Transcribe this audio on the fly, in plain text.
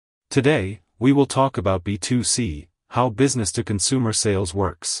Today, we will talk about B2C, how business-to-consumer sales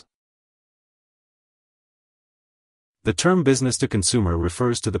works. The term business-to-consumer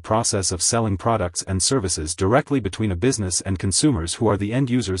refers to the process of selling products and services directly between a business and consumers who are the end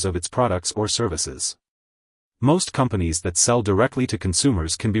users of its products or services. Most companies that sell directly to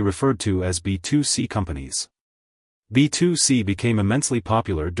consumers can be referred to as B2C companies. B2C became immensely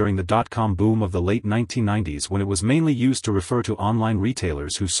popular during the dot-com boom of the late 1990s when it was mainly used to refer to online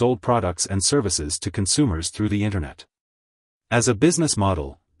retailers who sold products and services to consumers through the internet. As a business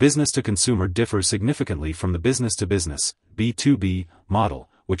model, business-to-consumer differs significantly from the business-to-business, B2B, model,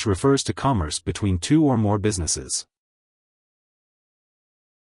 which refers to commerce between two or more businesses.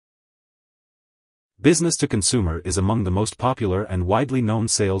 Business-to-consumer is among the most popular and widely known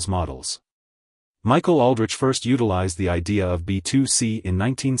sales models. Michael Aldrich first utilized the idea of B2C in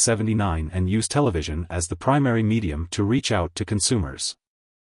 1979 and used television as the primary medium to reach out to consumers.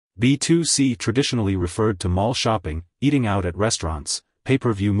 B2C traditionally referred to mall shopping, eating out at restaurants,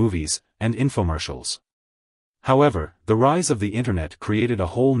 pay-per-view movies, and infomercials. However, the rise of the internet created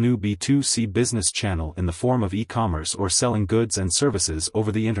a whole new B2C business channel in the form of e-commerce or selling goods and services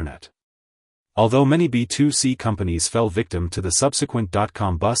over the internet. Although many B2C companies fell victim to the subsequent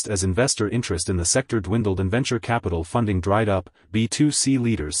dot-com bust as investor interest in the sector dwindled and venture capital funding dried up, B2C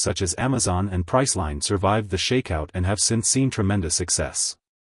leaders such as Amazon and Priceline survived the shakeout and have since seen tremendous success.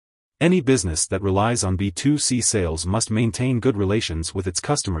 Any business that relies on B2C sales must maintain good relations with its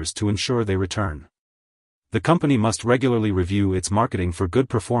customers to ensure they return. The company must regularly review its marketing for good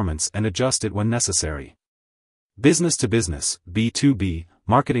performance and adjust it when necessary. Business-to-business, B2B,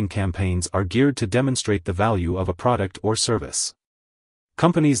 marketing campaigns are geared to demonstrate the value of a product or service.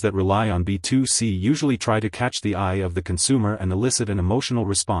 Companies that rely on B2C usually try to catch the eye of the consumer and elicit an emotional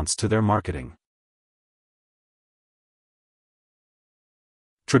response to their marketing.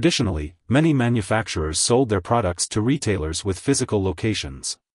 Traditionally, many manufacturers sold their products to retailers with physical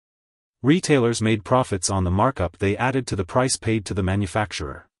locations. Retailers made profits on the markup they added to the price paid to the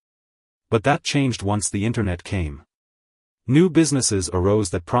manufacturer. But that changed once the internet came. New businesses arose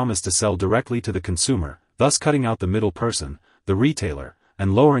that promised to sell directly to the consumer, thus cutting out the middle person, the retailer,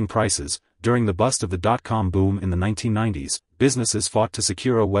 and lowering prices. During the bust of the dot-com boom in the 1990s, businesses fought to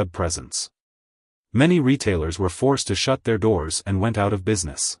secure a web presence. Many retailers were forced to shut their doors and went out of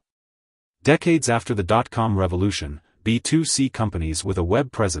business. Decades after the dot-com revolution, B2C companies with a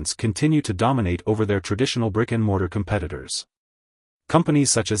web presence continue to dominate over their traditional brick-and-mortar competitors.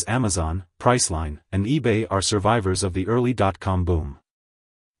 Companies such as Amazon, Priceline, and eBay are survivors of the early dot-com boom.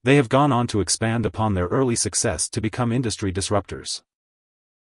 They have gone on to expand upon their early success to become industry disruptors.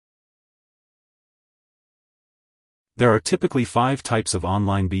 There are typically 5 types of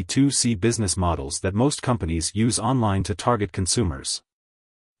online B2C business models that most companies use online to target consumers.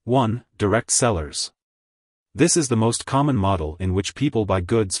 1. Direct sellers. This is the most common model in which people buy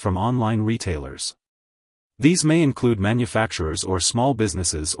goods from online retailers. These may include manufacturers or small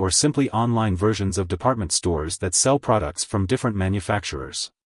businesses or simply online versions of department stores that sell products from different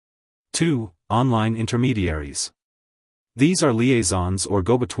manufacturers. 2. Online intermediaries. These are liaisons or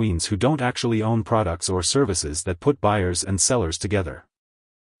go-betweens who don't actually own products or services that put buyers and sellers together.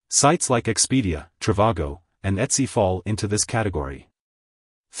 Sites like Expedia, Trivago, and Etsy fall into this category.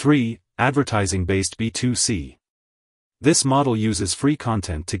 3. Advertising-based B2C. This model uses free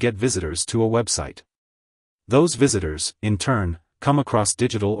content to get visitors to a website. Those visitors, in turn, come across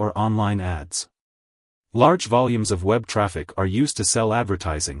digital or online ads. Large volumes of web traffic are used to sell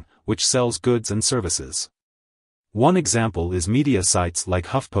advertising, which sells goods and services. One example is media sites like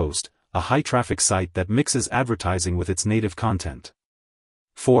HuffPost, a high-traffic site that mixes advertising with its native content.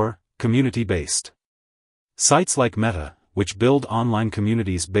 4. Community-based. Sites like Meta, which build online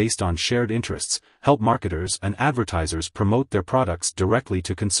communities based on shared interests, help marketers and advertisers promote their products directly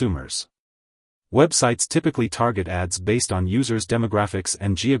to consumers. Websites typically target ads based on users' demographics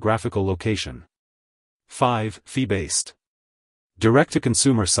and geographical location. 5. Fee-based.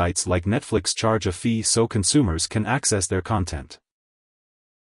 Direct-to-consumer sites like Netflix charge a fee so consumers can access their content.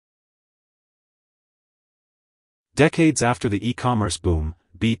 Decades after the e-commerce boom,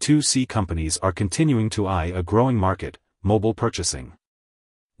 B2C companies are continuing to eye a growing market, mobile purchasing.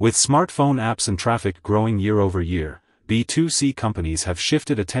 With smartphone apps and traffic growing year over year, B2C companies have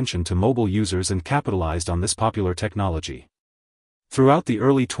shifted attention to mobile users and capitalized on this popular technology. Throughout the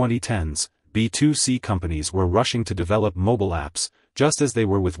early 2010s, B2C companies were rushing to develop mobile apps, just as they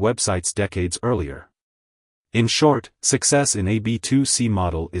were with websites decades earlier. In short, success in a B2C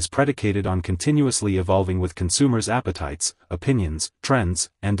model is predicated on continuously evolving with consumers' appetites, opinions, trends,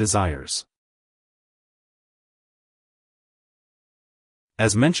 and desires.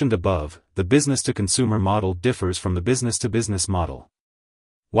 As mentioned above, the business-to-consumer model differs from the business-to-business model.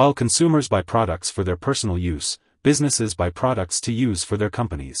 While consumers buy products for their personal use, businesses buy products to use for their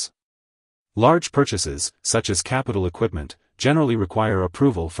companies. Large purchases, such as capital equipment, generally require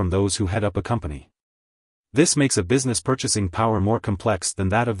approval from those who head up a company. This makes a business purchasing power more complex than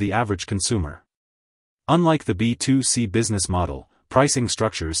that of the average consumer. Unlike the B2C business model, pricing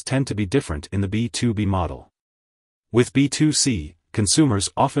structures tend to be different in the B2B model. With B2C, consumers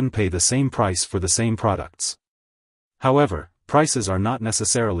often pay the same price for the same products. However, prices are not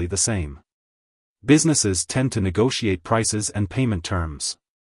necessarily the same. Businesses tend to negotiate prices and payment terms.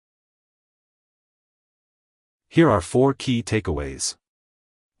 Here are 4 key takeaways.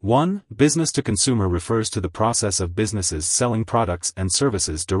 1. Business-to-consumer refers to the process of businesses selling products and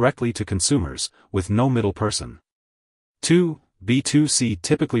services directly to consumers, with no middle person. 2. B2C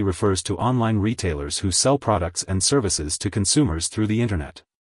typically refers to online retailers who sell products and services to consumers through the internet.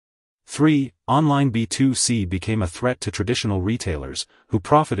 3. Online B2C became a threat to traditional retailers, who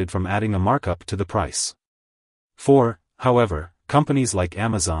profited from adding a markup to the price. 4. However, companies like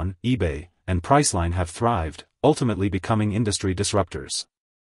Amazon, eBay, and Priceline have thrived, ultimately becoming industry disruptors.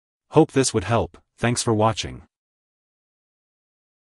 Hope this would help. Thanks for watching.